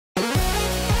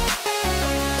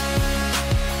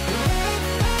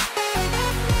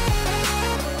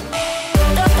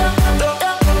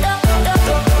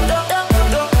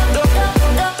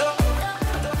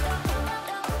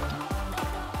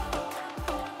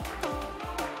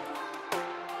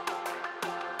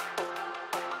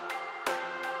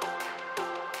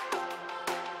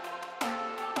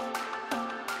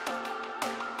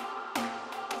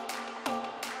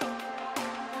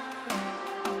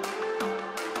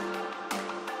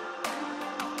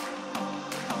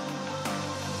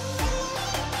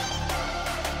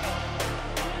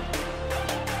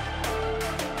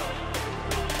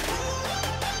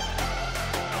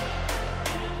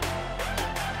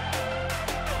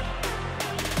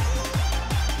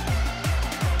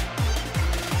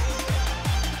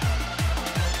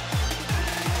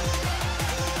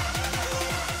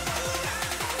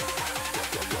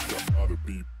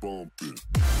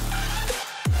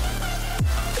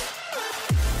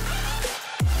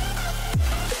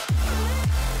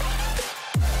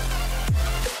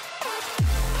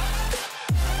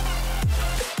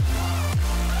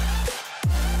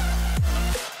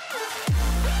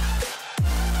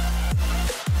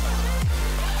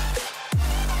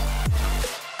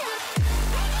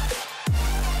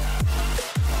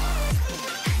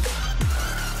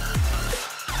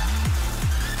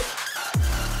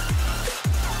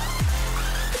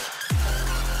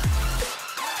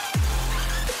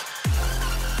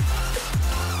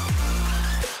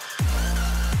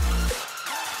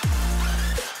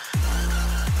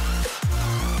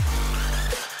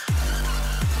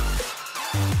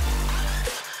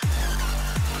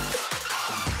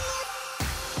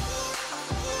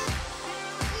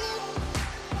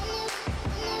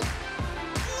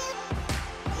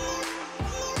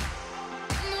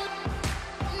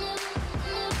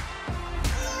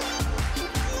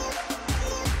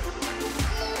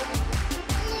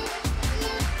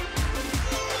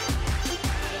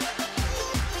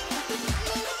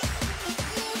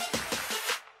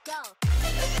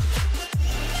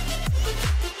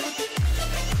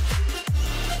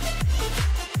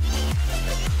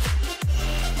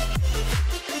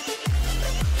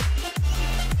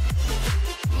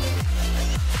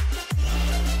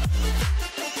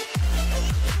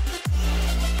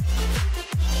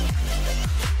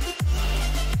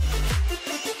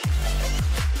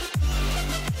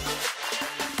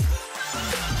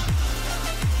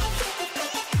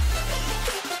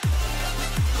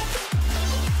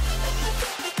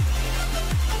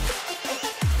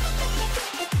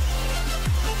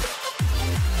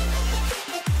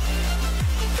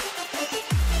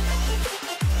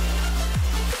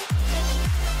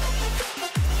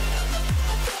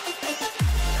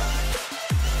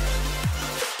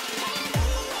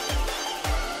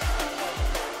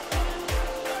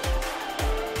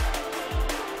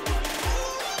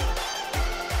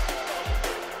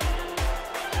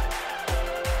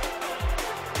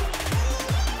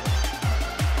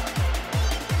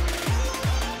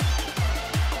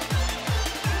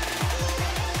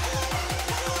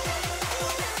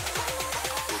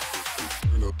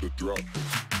drop.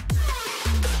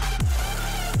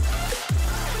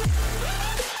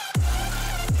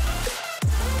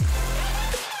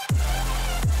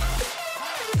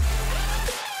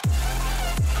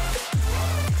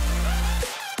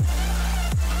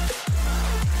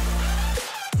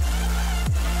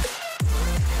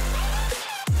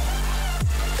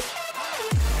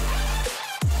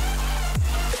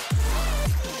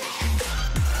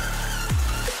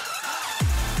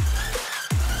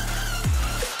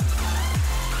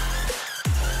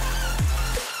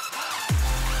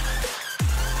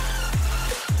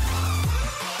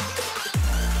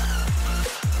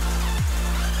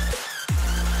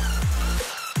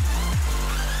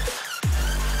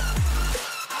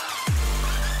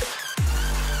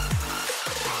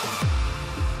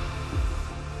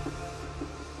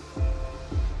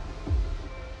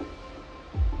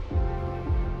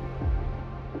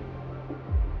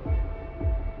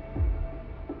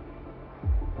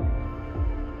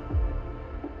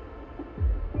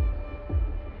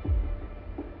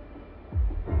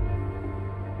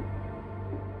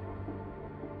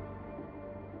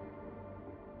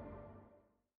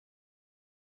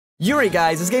 UR8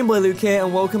 guys, it's GameboyLuke here,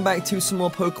 and welcome back to some more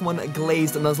Pokemon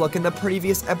Glazed Nuzlocke. In the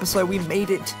previous episode, we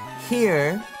made it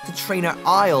here to Trainer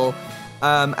Isle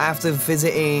after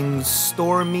visiting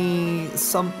Stormy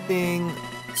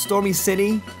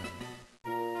City.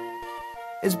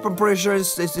 I'm pretty sure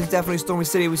it's definitely Stormy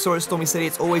City. We saw it at Stormy City.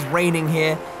 It's always raining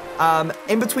here.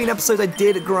 In between episodes, I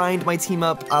did grind my team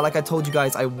up like I told you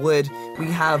guys I would. We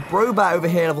have Brobat over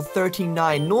here, level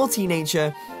 39, Naughty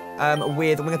Nature.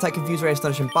 With Wing Attack, Confuse Ray,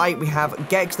 Astonishing Bite. We have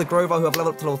Gex the Grover, who have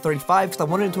leveled up to level 35, because I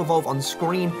wanted him to evolve on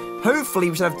screen. Hopefully,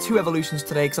 we should have 2 evolutions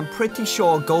today, because I'm pretty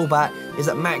sure Golbat is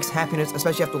at max happiness,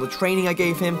 especially after all the training I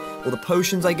gave him, all the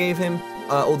potions I gave him,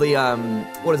 all the,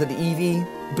 the EV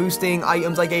boosting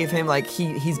items I gave him. Like,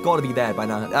 he's got to be there by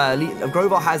now.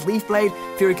 Grover has Leaf Blade,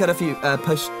 Fury Cutter,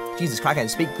 Jesus Christ, I can't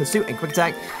speak, Pursuit, and Quick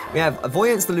Attack. We have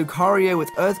Avoyance, the Lucario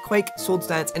with Earthquake, Sword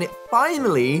Stance, and it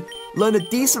finally learned a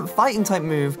decent fighting type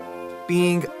move,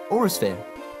 being Aura Sphere,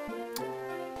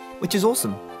 which is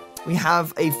awesome. We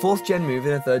have a 4th gen move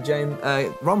in a 3rd gen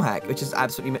ROM hack, which is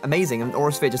absolutely amazing, and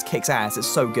Aura Sphere just kicks ass. It's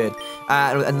so good.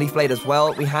 And Leaf Blade as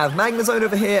well. We have Magnezone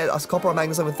over here, Copper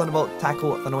Magnezone with Thunderbolt,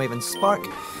 Tackle, Thunderwave, and Spark.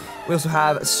 We also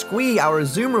have Squee, our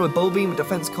Azumarill with Bulbeam, with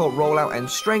Defense Cult, Rollout, and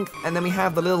Strength. And then we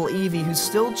have the little Eevee who's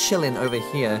still chilling over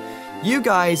here. You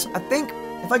guys, I think,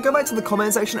 if I go back to the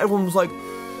comment section, everyone was like,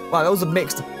 wow, that was a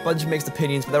bunch of mixed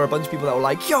opinions, but there were a bunch of people that were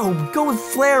like, yo, go with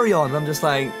Flareon. And I'm just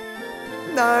like,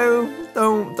 no,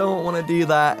 don't want to do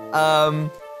that.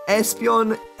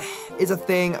 Espeon is a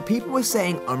thing. People were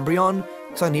saying Umbreon,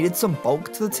 because I needed some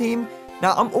bulk to the team.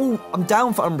 Now, I'm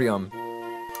down for Umbreon.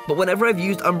 But whenever I've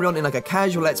used Umbreon in like a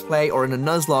casual Let's Play or in a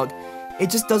Nuzlocke, it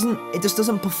just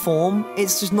doesn't perform.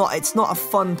 It's not a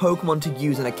fun Pokemon to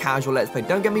use in a casual Let's Play.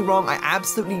 Don't get me wrong, I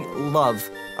absolutely love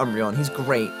Umbreon. He's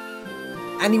great.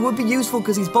 And he would be useful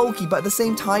because he's bulky, but at the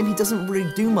same time, he doesn't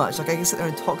really do much. Like, I can sit there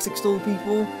and Toxic Stall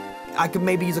people. I could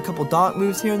maybe use a couple dark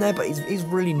moves here and there, but he's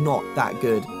really not that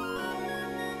good.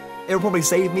 It'll probably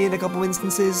save me in a couple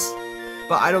instances,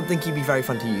 but I don't think he'd be very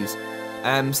fun to use.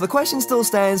 So the question still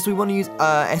stands, do we want to use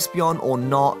Espeon or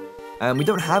not? We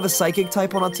don't have a Psychic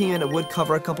type on our team, and it would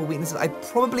cover a couple weaknesses. I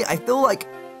feel like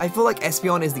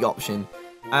Espeon is the option.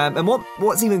 And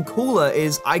what's even cooler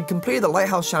is I completed the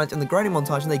Lighthouse Challenge and the grinding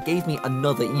montage, and they gave me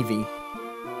another Eevee.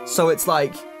 So it's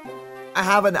like, I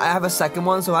have a second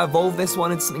one, so I evolve this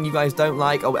one into something you guys don't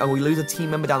like, and we lose a team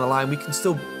member down the line, we can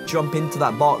still jump into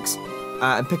that box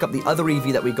and pick up the other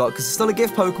Eevee that we got, because it's still a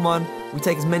gift Pokemon. We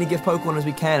take as many gift Pokemon as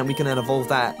we can, and we can then evolve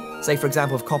that. Say, for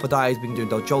example, if Copper dies, we can do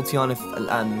Jolteon. If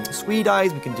Squee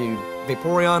dies, we can do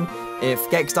Vaporeon. If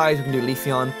Gex dies, we can do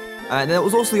Leafeon. And there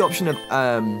was also the option of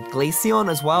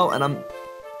Glaceon as well, and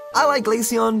I like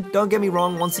Glaceon, don't get me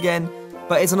wrong, once again,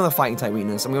 but it's another fighting type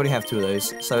weakness, and we already have 2 of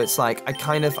those, so it's like, I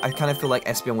kind of feel like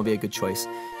Espeon would be a good choice.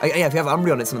 Yeah, if you have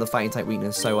Umbreon, it's another fighting type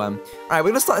weakness, so, alright, we're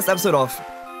gonna start this episode off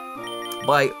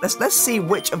by, let's see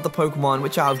which of the Pokemon,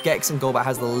 which out of Gex and Golbat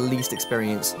has the least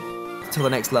experience to the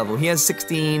next level. He has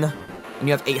 16, and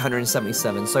you have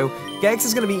 877, so Gex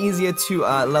is going to be easier to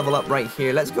level up right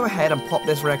here. Let's go ahead and pop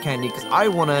this rare candy, because I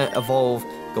want to evolve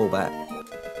Golbat.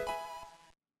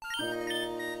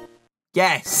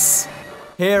 Yes!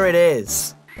 Here it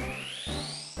is.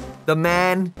 The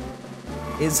man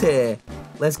is here.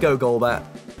 Let's go, Golbat.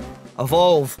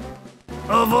 Evolve.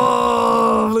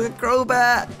 Evolve! Look at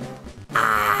Crobat!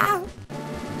 Ah!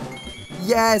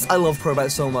 Yes! I love Crobat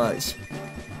so much.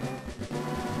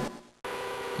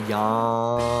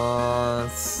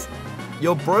 Yes.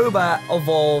 Your Brobat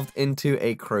evolved into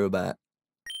a Crobat.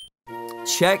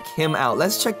 Check him out.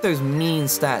 Let's check those mean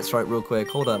stats right real quick.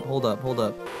 Hold up.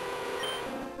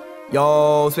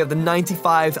 Yo, so we have the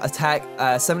 95 attack,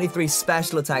 73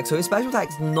 special attack. So his special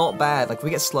attack's not bad. Like, if we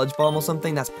get Sludge Bomb or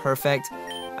something, that's perfect.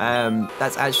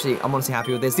 That's actually, I'm honestly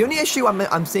happy with this. The only issue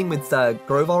I'm seeing with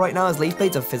Grovyle right now is Leaf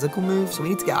Blade's a physical move, so we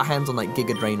need to get our hands on, like,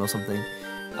 Giga Drain or something.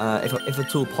 If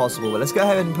at all possible. But let's go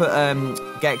ahead and put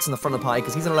Gex in the front of the party,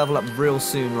 because he's going to level up real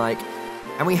soon, like.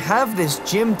 And we have this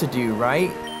gym to do, right?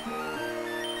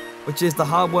 Which is the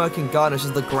hard-working gardener, which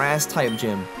is the grass-type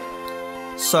gym.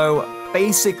 So,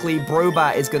 basically,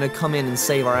 Brobat is going to come in and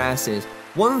save our asses.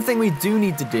 One thing we do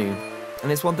need to do,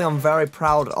 and it's one thing I'm very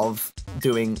proud of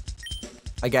doing,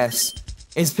 I guess,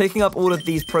 is picking up all of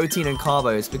these protein and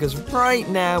carbos, because right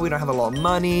now we don't have a lot of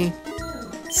money.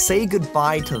 Say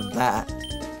goodbye to that.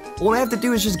 All I have to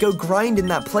do is just go grind in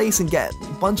that place and get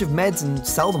a bunch of meds and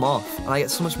sell them off, and I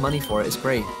get so much money for it, it's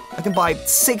great. I can buy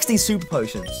 60 super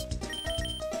potions.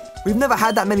 We've never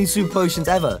had that many super potions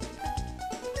ever.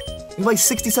 We can buy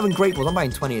 67 great balls. I'm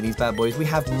buying 20 of these bad boys. We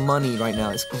have money right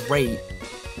now, it's great.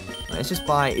 Let's just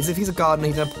buy, if he's a gardener,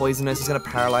 he's gonna poison us, he's gonna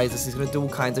paralyze us, he's gonna do all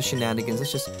kinds of shenanigans.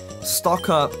 Let's just stock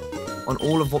up on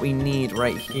all of what we need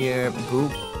right here.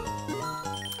 Boop.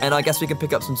 And I guess we can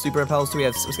pick up some super repels, so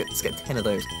let's get 10 of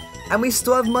those. And we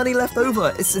still have money left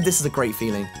over. This is a great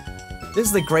feeling. This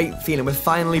is a great feeling. We're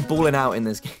finally balling out in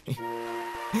this game.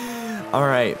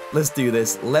 Alright, let's do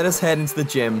this. Let us head into the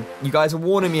gym. You guys are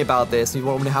warning me about this. You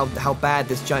want me to know how bad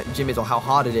this gym is or how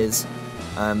hard it is.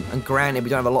 And granted, we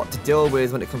don't have a lot to deal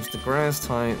with when it comes to grass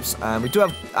types. We do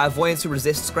have Voyance who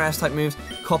resists grass type moves.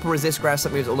 Copper resists grass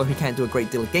type moves, although he can't do a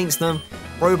great deal against them.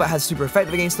 Brobat has super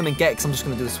effective against them, and Gex, I'm just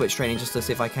going to do the switch training just to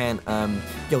see if I can.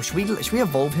 Yo, should we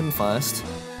evolve him first?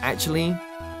 Actually,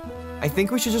 I think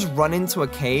we should just run into a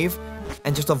cave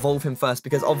and just evolve him first,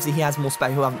 because obviously he has more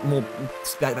he'll have more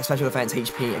special defense,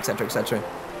 HP, etc., etc.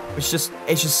 It's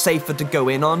just safer to go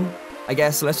in on, I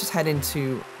guess. So let's just head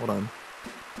into, hold on.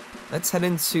 Let's head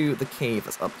into the cave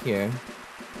that's up here.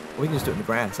 Or we can just do it in the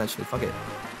grass, actually. Fuck it.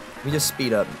 We just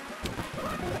speed up.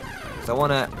 Because I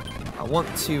want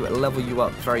to level you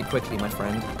up very quickly, my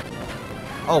friend.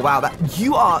 Oh, wow.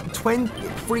 You are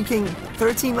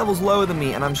 13 levels lower than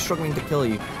me, and I'm struggling to kill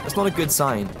you. That's not a good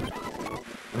sign.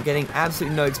 I'm getting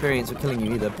absolutely no experience with killing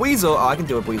you either. Buizel! Oh, I can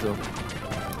do a Buizel.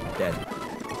 Dead.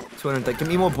 200. Give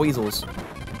me more Buizels.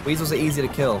 Buizels are easy to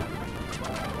kill.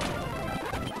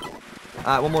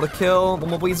 One more to kill. One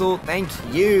more Buizel. Thank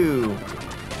you.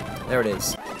 There it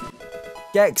is.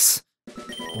 Gex.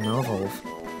 No evolve.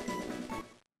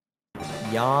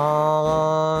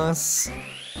 Yes.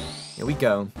 Here we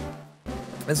go.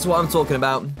 This is what I'm talking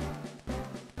about.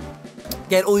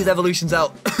 Get all these evolutions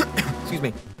out. Excuse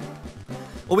me.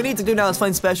 What we need to do now is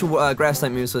find special grass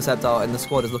type moves for Sceptile, and the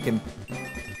squad is looking.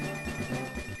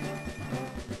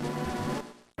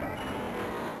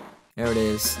 There it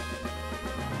is.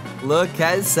 Look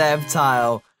at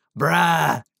Sceptile.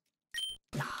 Bruh.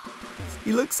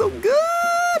 He looks so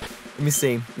good. Let me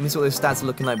see. Let me see what those stats are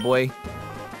looking like, boy.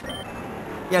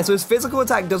 Yeah, so his physical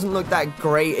attack doesn't look that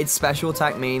great. It's special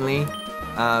attack mainly.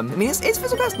 I mean, his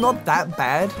physical attack's not that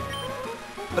bad,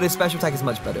 but his special attack is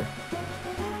much better.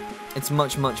 It's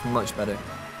much, much, much better.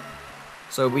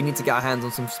 So we need to get our hands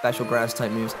on some special grass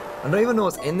type moves. I don't even know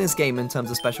what's in this game in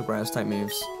terms of special grass type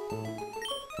moves.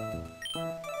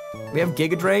 We have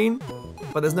Giga Drain,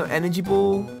 but there's no Energy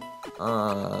Ball.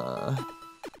 I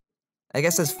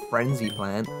guess there's Frenzy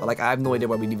Plant, but like I have no idea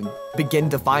where we'd even begin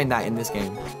to find that in this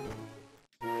game.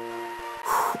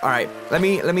 All right, let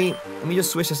me just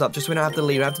switch this up, just so we don't have to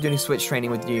leave. I don't have to do any switch training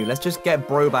with you. Let's just get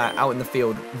Brobat out in the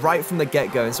field right from the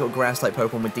get-go and see what grass-type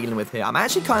Pokemon we're dealing with here. I'm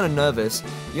actually kind of nervous.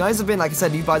 You guys have been, like I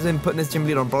said, you guys have been putting this gym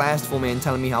leader on blast for me and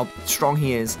telling me how strong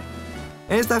he is.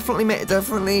 And it definitely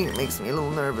makes me a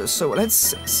little nervous. So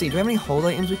let's see, do we have any hold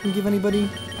items we can give anybody?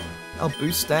 Oh,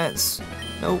 boost stats.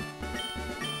 Nope.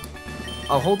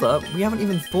 Oh, hold up. We haven't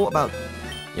even thought about...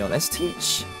 Yo, let's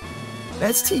teach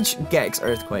Gex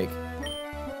Earthquake.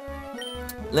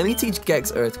 Let me teach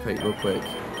Gex Earthquake real quick.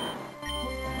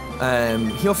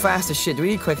 Heal fast as shit. Do we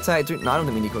need quick attack? No, I don't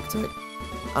think we need quick attack.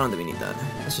 I don't think we need that.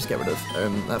 Let's just get rid of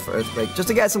that for Earthquake. Just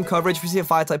to get some coverage. If we see a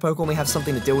fire-type Pokemon, we have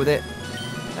something to deal with it.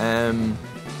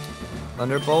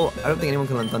 Thunderbolt. I don't think anyone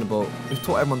can learn Thunderbolt. We've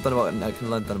taught everyone Thunderbolt and I can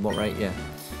learn Thunderbolt, right? Yeah.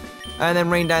 And then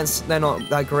Rain Dance, they're not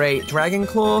that great. Dragon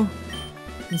Claw.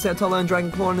 Can Sceptile learn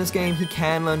Dragon Claw in this game? He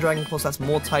can learn Dragon Claw, so that's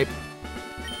more type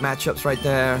matchups right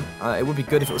there. It would be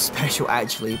good if it was special,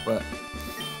 actually, but...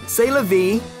 Say la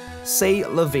vie. Say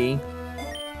la vie.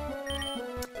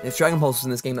 If Dragon Pulse was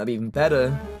in this game, that'd be even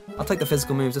better. I'll take the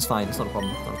physical moves, it's fine, it's not a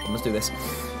problem. Not a problem. Let's do this.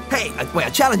 Hey, wait, I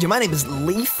challenge you. My name is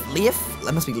Leaf.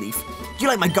 That must be Leaf. Do you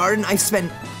like my garden? I've spent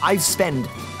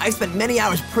many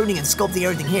hours pruning and sculpting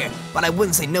everything here, but I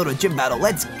wouldn't say no to a gym battle.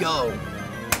 Let's go.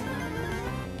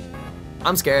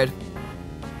 I'm scared.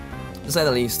 To say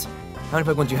the least. How many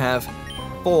Pokemon do you have?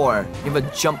 4. You have a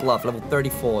Jumpluff, level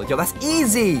 34. Yo, that's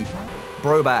easy!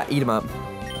 Brobat, eat him up.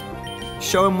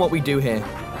 Show him what we do here.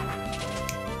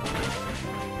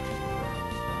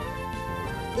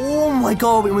 Oh my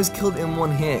god, we almost killed it in one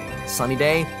hit. Sunny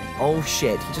Day. Oh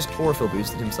shit, he just chlorophyll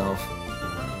boosted himself.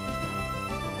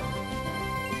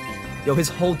 Yo, his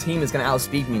whole team is gonna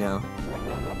outspeed me now.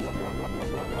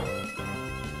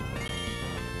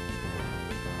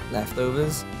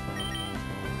 Leftovers.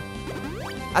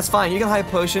 That's fine, you can Hyper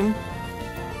Potion.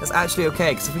 That's actually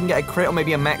okay, because if we can get a crit or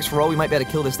maybe a max roll, we might be able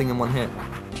to kill this thing in one hit.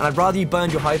 And I'd rather you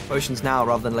burned your Hyper Potions now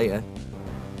rather than later.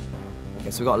 Okay,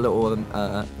 so we got a little,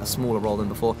 a smaller roll than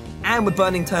before. And we're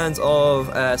burning turns of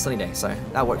Sunny Day, so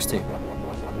that works too.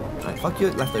 Alright, fuck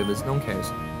your Leftovers, no one cares.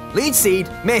 Leech Seed,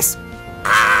 miss!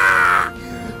 Ah!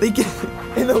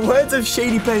 In the words of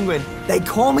Shady Penguin, they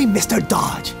call me Mr.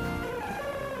 Dodge.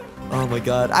 Oh my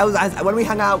god, when we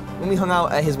hung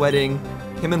out at his wedding,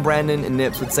 him and Brandon and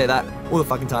Nips would say that all the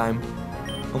fucking time.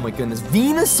 Oh my goodness,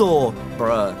 Venusaur,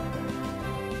 bruh.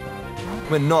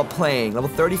 We're not playing. Level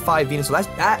 35 Venusaur.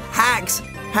 That hacks.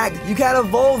 You can't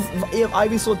evolve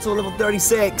Ivysaur to level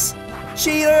 36.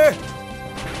 Cheater.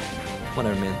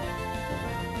 Whatever, man.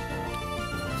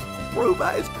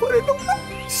 Brobat is putting the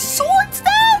sword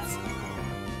stats.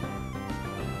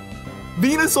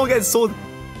 Venusaur gets sword.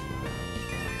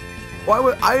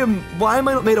 Why am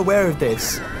I not made aware of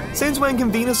this? Since when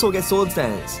can Venusaur get sword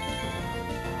stance?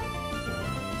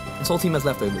 This whole team has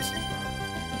Leftovers.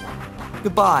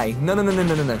 Goodbye. No.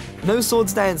 No sword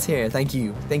stance here. Thank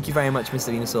you. Thank you very much,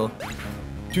 Mr. Venusaur.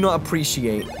 Do not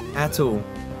appreciate at all.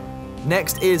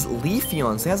 Next is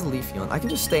Leafeon. So he has a Leafeon. I can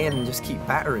just stay in and just keep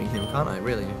battering him, can't I?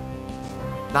 Really?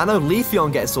 Now I know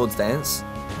Leafeon gets sword stance.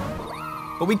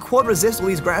 But we quad resist all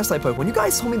these grass type Pokemon. You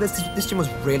guys told me this gym was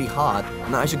really hard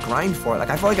and that I should grind for it.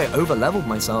 Like, I feel like I over leveled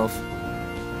myself.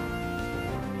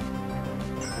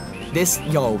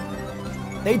 Yo,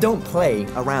 they don't play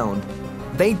around.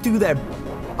 They do their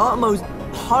utmost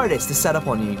hardest to set up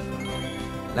on you.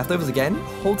 Leftovers again?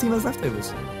 Whole team has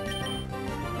Leftovers.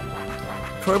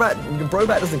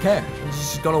 Brobat doesn't care. He's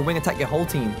just gonna wing attack your whole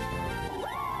team.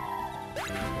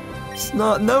 It's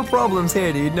no problems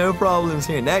here, dude. No problems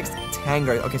here. Next,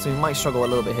 Tangrowth. Okay, so we might struggle a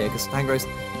little bit here because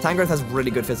Tangrowth has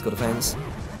really good physical defense.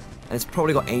 And it's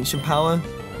probably got ancient power.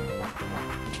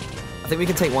 I think we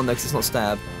can take one though because it's not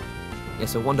stab. Yeah,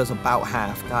 so one does about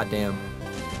half. God damn.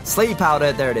 Sleep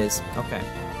powder, there it is. Okay.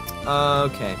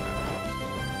 Okay.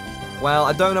 Well,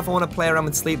 I don't know if I want to play around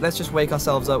with sleep. Let's just wake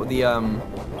ourselves up with the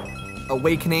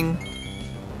awakening.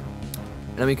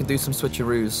 And then we can do some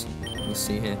switcheroos. Let's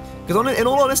see here. Because in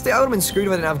all honesty, I would have been screwed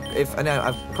if I didn't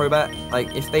have Crobat.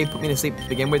 Like, if they put me to sleep to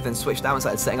begin with and switched out and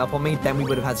started setting up on me, then we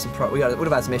would have had some would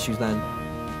have had some issues then.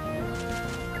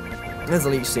 There's a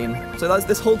Leech Scene. So that's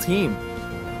this whole team.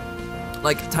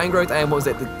 Like Tangrowth and what was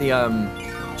it? The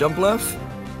Jumpluff.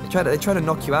 They try to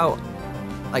knock you out,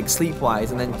 like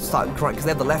sleep-wise, and then start crying because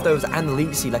they have the Leftovers and the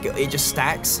Leech Seed. Like it just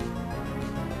stacks.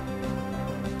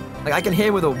 Like I can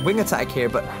hear with a wing attack here,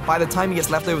 but by the time he gets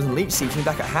Leftovers and Leech Seed, he's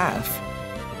back at half.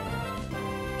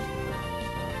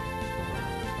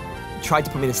 He tried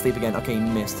to put me to sleep again. Okay, he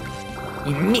missed.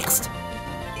 He missed.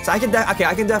 So I can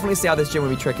definitely see how this gym would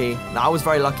be tricky. Now, I was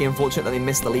very lucky and fortunate that they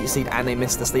missed the Leech Seed and they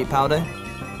missed the Sleep Powder.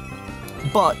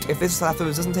 But if this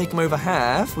Leftovers doesn't take him over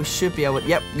half, we should be able to...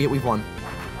 Yep, we've won.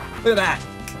 Look at that.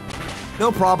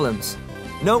 No problems.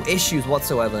 No issues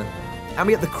whatsoever. And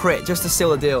we get the crit just to seal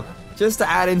the deal. Just to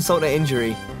add insult to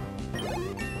injury.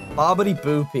 Bobbity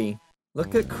boopy.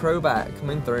 Look at Crobat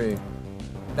coming through.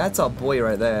 That's our boy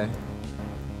right there.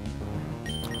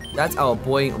 That's our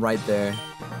boy right there.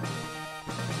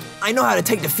 I know how to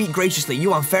take defeat graciously.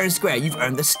 You on fair and square. You've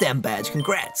earned the STEM badge.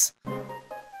 Congrats.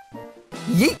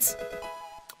 Yeet.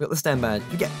 We got the STEM badge.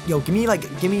 You get, yo, give me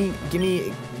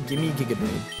Giga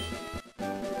Drain.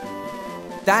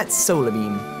 That's Solar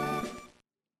Beam.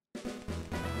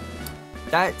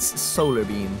 That's Solar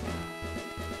Beam.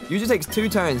 Usually takes 2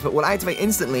 turns, but will activate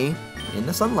instantly in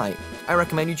the sunlight. I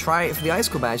recommend you try it for the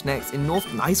Icicle badge next in North.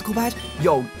 Icicle badge?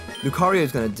 Yo,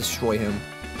 Lucario's gonna destroy him.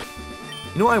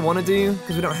 You know what I want to do?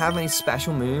 Because we don't have any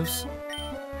special moves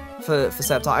for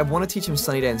Sceptile. I want to teach him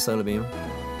Sunny Day and Solar Beam.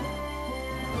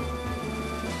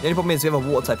 The only problem is we have a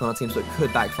water type on our team, so it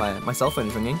could backfire. My cell phone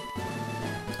is ringing.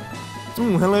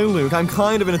 Ooh, hello, Luke. I'm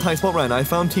kind of in a tight spot right now. I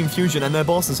found Team Fusion and their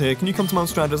bosses here. Can you come to Mount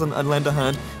Stratus and lend a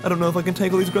hand? I don't know if I can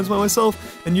take all these grunts by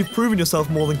myself, and you've proven yourself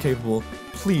more than capable.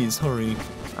 Please, hurry.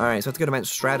 Alright, so I have to go to Mount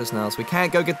Stratus now, so we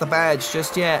can't go get the badge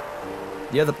just yet.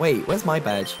 Wait, where's my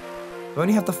badge? Do I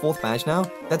only have the 4th badge now?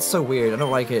 That's so weird. I don't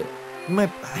like it. I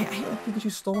hate that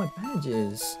Pikachu stole my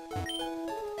badges.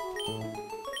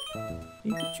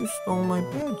 Pikachu stole my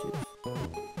badges.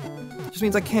 Just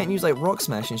means I can't use like Rock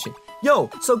Smash and shit. Yo,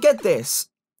 so get this.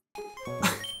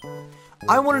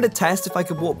 I wanted to test if I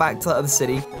could walk back to the other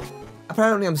city.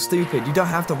 Apparently I'm stupid. You don't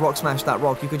have to Rock Smash that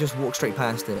rock. You could just walk straight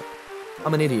past it.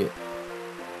 I'm an idiot.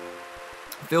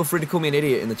 Feel free to call me an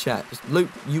idiot in the chat. Just, Luke,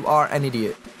 you are an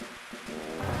idiot.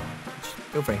 Just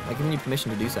feel free. I'm giving you permission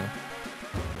to do so.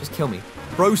 Just kill me.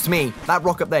 Roast me. That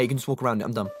rock up there, you can just walk around it.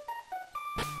 I'm done.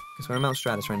 Because we're in Mount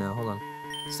Stratus right now. Hold on.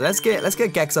 So let's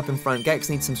get Gex up in front. Gex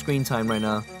needs some screen time right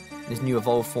now. His new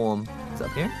evolved form. Is it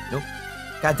up here? Nope.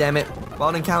 God damn it.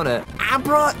 Wild encounter.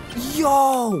 Abra!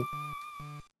 Yo!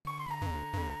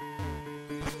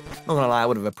 Not gonna lie, I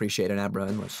would have appreciated an Abra.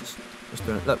 And let's just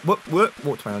doing it. Look, whoop,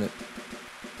 walked around it.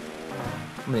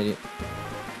 I'm an idiot.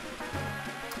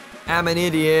 I'm an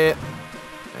idiot.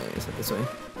 Alright, let's head this way.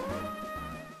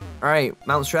 Alright,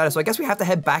 Mount Stratus. So I guess we have to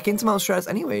head back into Mount Stratus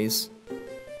anyways.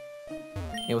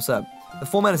 Hey, what's up? The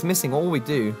format is missing. What will we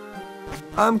do?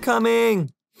 I'm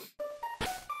coming!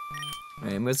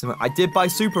 Alright, I did buy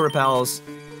super repels.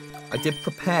 I did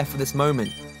prepare for this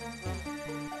moment.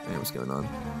 Alright, what's going on?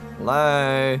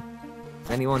 Hello? Is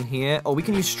anyone here? Oh, we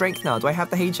can use strength now. Do I have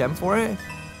the HM for it?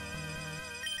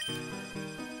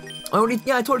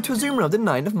 Yeah, I taught it to a Azumarill, didn't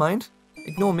I? Never mind.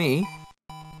 Ignore me.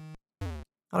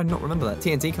 How did I not remember that?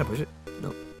 TNT, can I push it?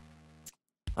 No.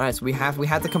 Alright, so we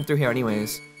had to come through here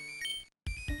anyways.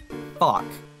 Fuck.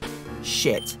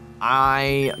 Shit.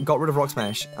 I got rid of Rock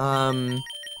Smash.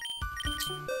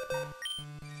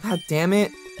 God damn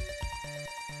it.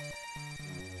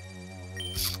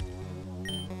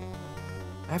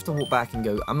 I have to walk back and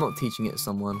go, I'm not teaching it to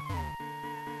someone.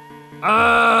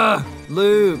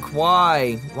 Luke,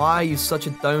 why? Why are you such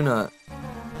a donut?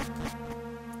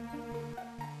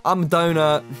 I'm a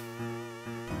donut.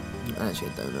 I'm actually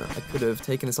a donut. I could have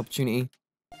taken this opportunity.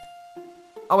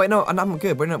 Oh wait, no, I'm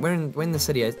good. We're in the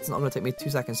city. It's not gonna take me 2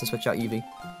 seconds to switch out Eevee.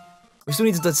 We still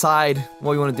need to decide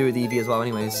what we want to do with Eevee as well,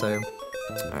 anyways. So,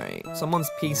 all right, someone's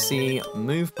PC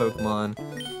move Pokemon.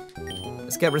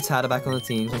 Let's get Rattata back on the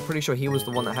team. I'm pretty sure he was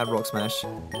the one that had Rock Smash.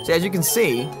 So as you can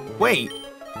see, wait.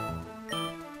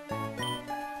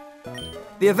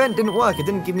 The event didn't work. It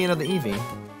didn't give me another Eevee.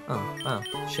 Oh,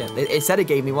 shit. It said it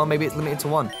gave me one. Maybe it's limited to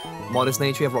one. Modest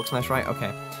nature, you have Rock Smash, right?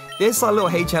 Okay. There's a little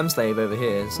HM slave over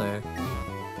here, so...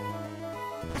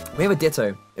 We have a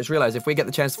Ditto. Just realized if we get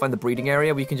the chance to find the breeding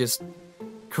area, we can just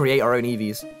create our own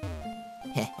Eevees.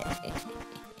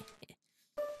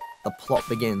 The plot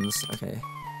begins. Okay.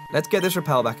 Let's get this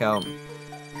Repel back out.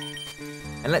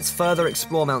 And let's further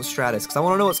explore Mount Stratus, because I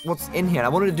want to know what's in here. I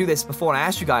wanted to do this before, and I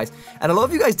asked you guys, and a lot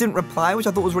of you guys didn't reply, which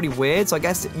I thought was really weird, so I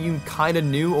guess you kind of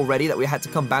knew already that we had to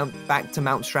come back to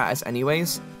Mount Stratus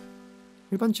anyways.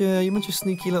 You're a bunch of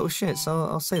sneaky little shits,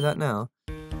 I'll say that now.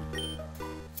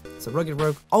 It's a rugged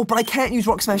rogue. Oh, but I can't use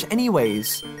Rock Smash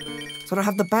anyways, so I don't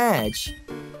have the badge.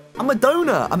 I'm a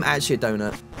donut. I'm actually a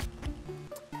donut.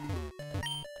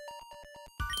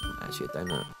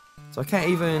 So I can't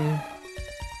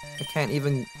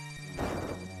even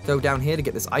go down here to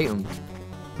get this item.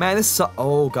 Man, this sucks.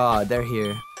 Oh god, they're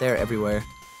here. They're everywhere.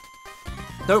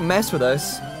 Don't mess with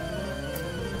us.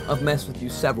 I've messed with you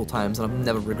several times and I've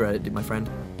never regretted it, my friend.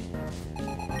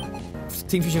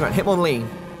 Team Fusion Grunt, Hitmonlee.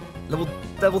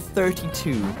 Level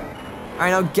 32.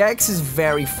 Alright, now Gex is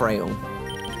very frail.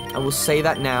 I will say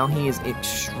that now. He is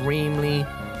extremely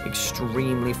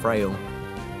frail.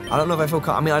 I don't know if I feel...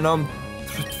 I mean, I know I'm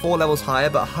 4 levels higher,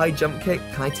 but a high jump kick,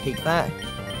 can I take that?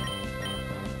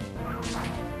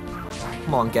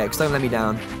 Come on, Gex, don't let me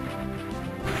down.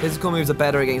 Physical moves are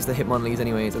better against the Hitmonlees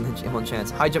anyways, and the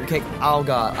Hitmonchan. High jump kick, oh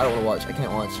god, I don't want to watch, I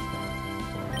can't watch.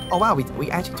 Oh wow,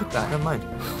 we actually took that, never mind.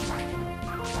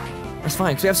 That's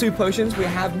fine, because we have super potions, we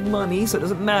have money, so it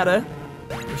doesn't matter.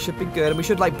 We should be good, and we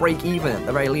should like break even at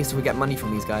the very least if we get money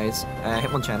from these guys.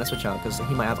 Hitmonchan, let's switch out, because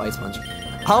he might have Ice Punch.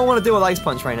 I don't want to deal with Ice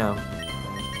Punch right now.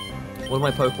 All of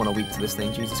my Pokemon are weak to this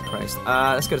thing, Jesus Christ.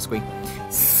 Let's go to Squee.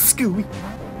 Squee!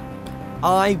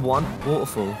 I want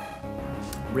Waterfall.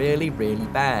 Really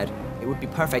bad. It would be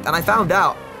perfect. And I found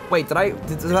out. Wait, did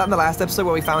that in the last episode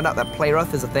where we found out that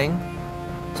Playrough is a thing?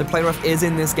 So Playrough is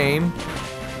in this game.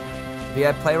 If you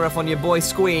have Playrough on your boy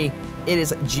Squee, it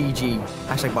is GG.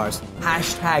 Hashtag bars.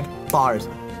 Hashtag bars.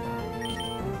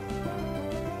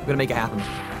 We're gonna make it happen.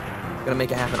 Gonna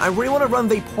make it happen. I really want to run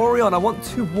Vaporeon. I want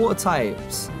 2 water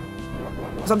types.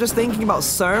 Because I'm just thinking about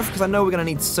Surf, because I know we're gonna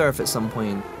need Surf at some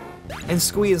point. And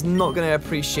Squee is not gonna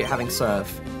appreciate having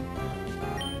Surf.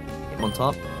 Hit him on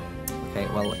top. Okay,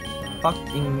 well,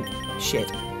 fucking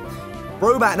shit.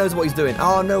 Brobat knows what he's doing.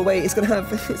 Oh no, wait, it's gonna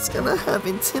have Intimidate. It's gonna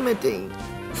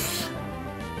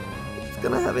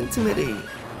have Intimidate.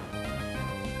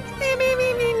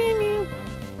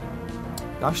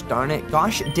 Gosh darn it.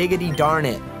 Gosh diggity darn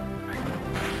it.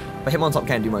 But him on top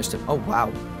can't do much to him. Oh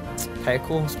wow. Okay,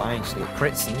 cool, it's fine. Just get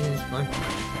crits and it's fine.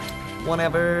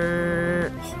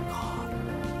 Whatever. Oh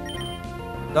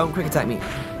god. Don't quick attack me.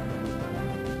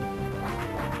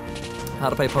 How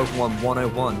to play Pokemon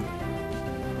 101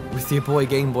 with your boy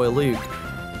GameboyLuke.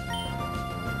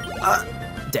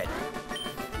 Dead.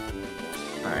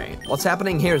 Alright, what's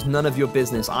happening here is none of your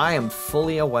business. I am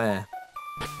fully aware.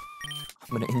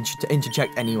 I'm gonna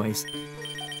interject anyways.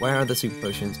 Where are the super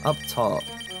potions? Up top.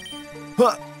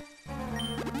 Huh.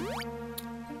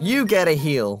 You get a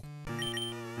heal.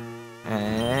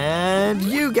 And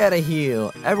you get a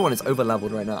heal. Everyone is over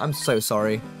leveled right now. I'm so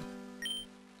sorry.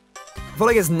 I feel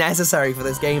like it's necessary for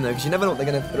this game though, because you never know what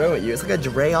they're gonna throw at you. It's like a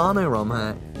Drayano ROM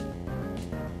hack.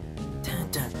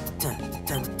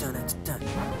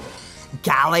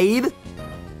 Gallade?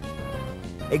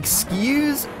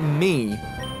 Excuse me.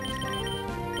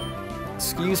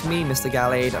 Excuse me, Mr.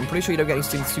 Gallade. I'm pretty sure you don't get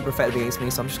anything super effective against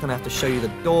me, so I'm just gonna have to show you the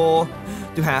door.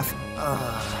 Do have.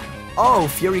 Oh,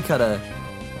 Fury Cutter.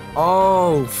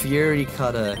 Oh, Fury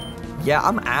Cutter. Yeah,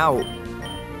 I'm out.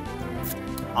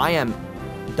 I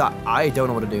don't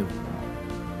know what to do.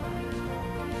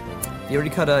 Fury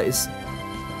Cutter is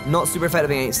not super effective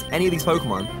against any of these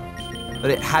Pokemon, but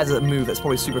it has a move that's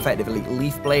probably super effective.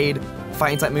 Leaf Blade,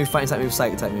 Fighting type move,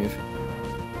 Psychic type move.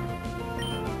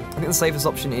 I think the safest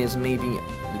option is maybe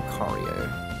Lucario.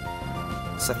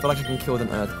 So I feel like I can kill with an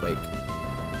Earthquake.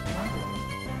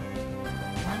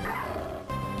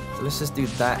 So let's just do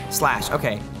that. Slash,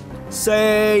 okay.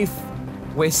 Safe!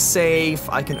 We're safe.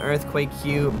 I can Earthquake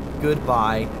you.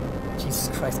 Goodbye. Jesus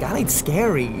Christ, Gallade's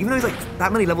scary. Even though he's like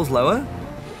that many levels lower.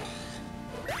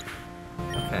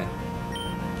 Okay.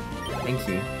 Thank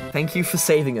you. Thank you for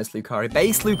saving us, Lucario.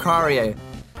 Base Lucario.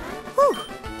 Whew.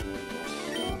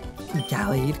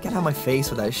 Gallade, get out of my face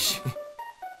with that shit.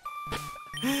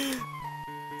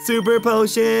 Super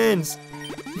potions!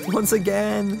 Once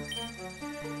again.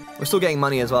 We're still getting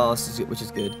money as well, which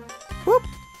is good. Whoop!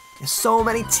 There's so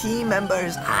many team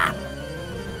members. Ah!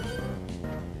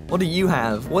 What do you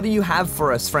have? What do you have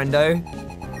for us, friendo?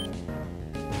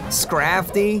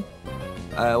 Scrafty?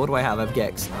 What do I have? I have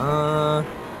Gex.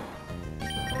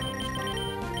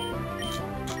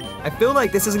 I feel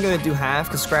like this isn't going to do half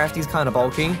because Scrafty's kind of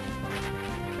bulky.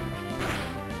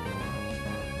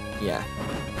 Yeah.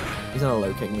 He's gonna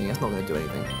low kick me. That's not gonna do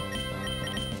anything.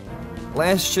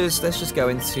 Let's just go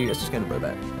into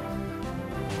Brobat.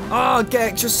 Oh,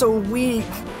 Gex, you're so weak.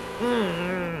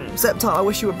 Sceptile, I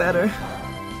wish you were better.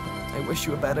 I wish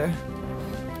you were better.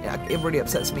 Yeah, it really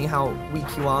upsets me how weak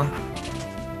you are.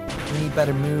 You need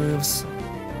better moves.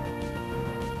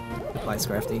 Goodbye,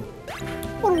 Scrafty.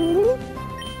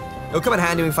 It'll come in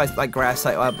handy when we fight like grass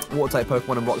type, water type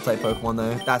Pokemon and rock type Pokemon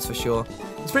though. That's for sure.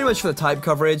 It's pretty much for the type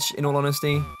coverage, in all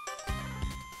honesty.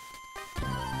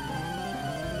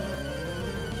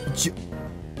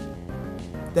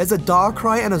 There's a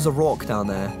Darkrai and a Zorok down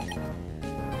there.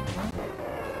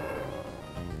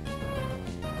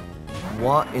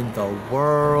 What in the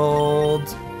world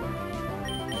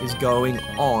is going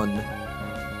on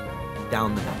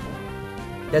down there?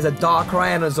 There's a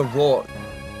Darkrai and a Zorok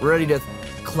ready to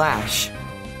clash.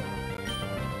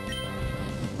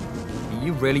 Are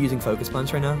you really using Focus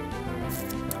Punch right now?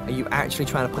 Are you actually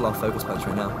trying to pull off Focus Punch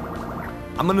right now?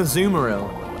 I'm gonna Azumarill.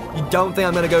 You don't think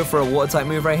I'm gonna go for a water type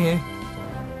move right here?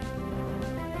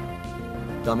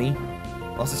 Dummy.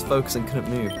 Lost his focus and couldn't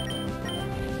move.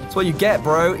 That's what you get,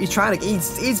 bro. He's trying to.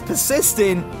 He's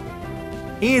persistent.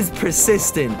 He is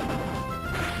persistent.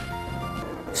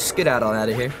 Skedaddle out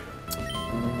of here.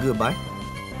 Goodbye.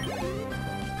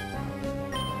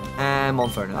 And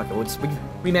Monferno. Okay,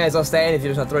 we may as well stay in if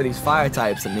you're just gonna throw these fire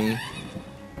types at me.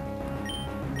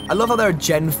 I love how there are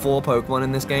Gen 4 Pokemon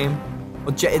in this game.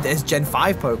 Well, there's Gen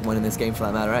 5 Pokemon in this game for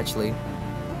that matter, actually.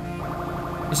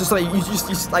 It's just like, you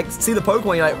just like see the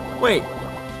Pokemon, you're like, wait,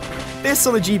 this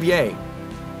on the GBA.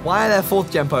 Why are there 4th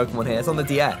Gen Pokemon here? It's on the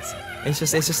DS. It's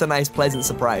just a nice, pleasant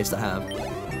surprise to have.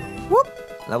 Whoop!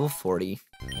 Level 40.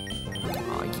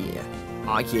 Oh yeah.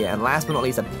 Oh yeah. And last but not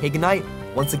least, a Pignite.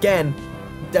 Once again,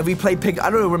 have we played Pig? I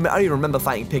don't even remember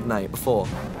fighting Pignite before.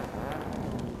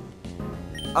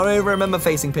 I don't even remember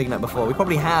facing Pignet before. We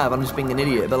probably have. I'm just being an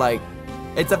idiot. But like,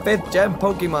 it's a 5th gen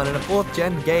Pokemon in a 4th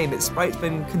gen game. Its sprite's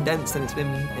been condensed and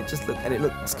it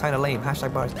looks kind of lame.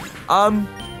 Hashtag bars.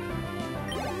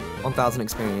 1,000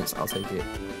 experience. I'll take it.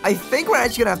 I think we're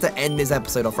actually gonna have to end this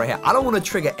episode off right here. I don't want to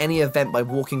trigger any event by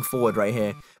walking forward right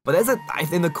here. But there's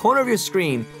in the corner of your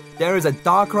screen, there is a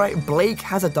Darkrai. Blake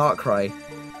has a Darkrai.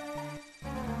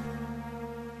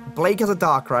 Blake has a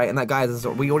Darkrai, and that guy has a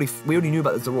Zoroark. We already knew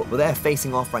about the Zoroark, but they're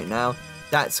facing off right now.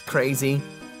 That's crazy.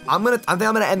 I think I'm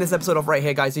gonna end this episode off right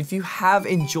here, guys. If you have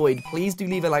enjoyed, please do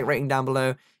leave a like rating down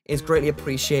below. It's greatly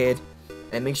appreciated,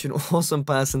 and it makes you an awesome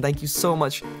person. Thank you so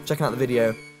much for checking out the video,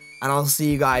 and I'll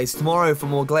see you guys tomorrow for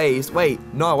more Glazed. Wait,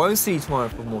 no, I won't see you tomorrow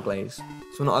for more Glazed. So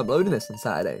we're not uploading this on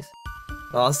Saturdays.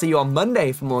 But I'll see you on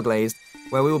Monday for more Glazed,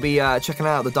 where we will be checking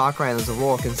out the Darkrai and the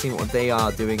Zoroark and seeing what they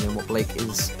are doing and what Blake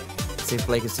is. See if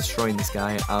Blake is destroying this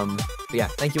guy. But yeah,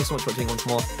 thank you all so much for watching once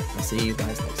more. I'll see you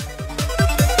guys next time.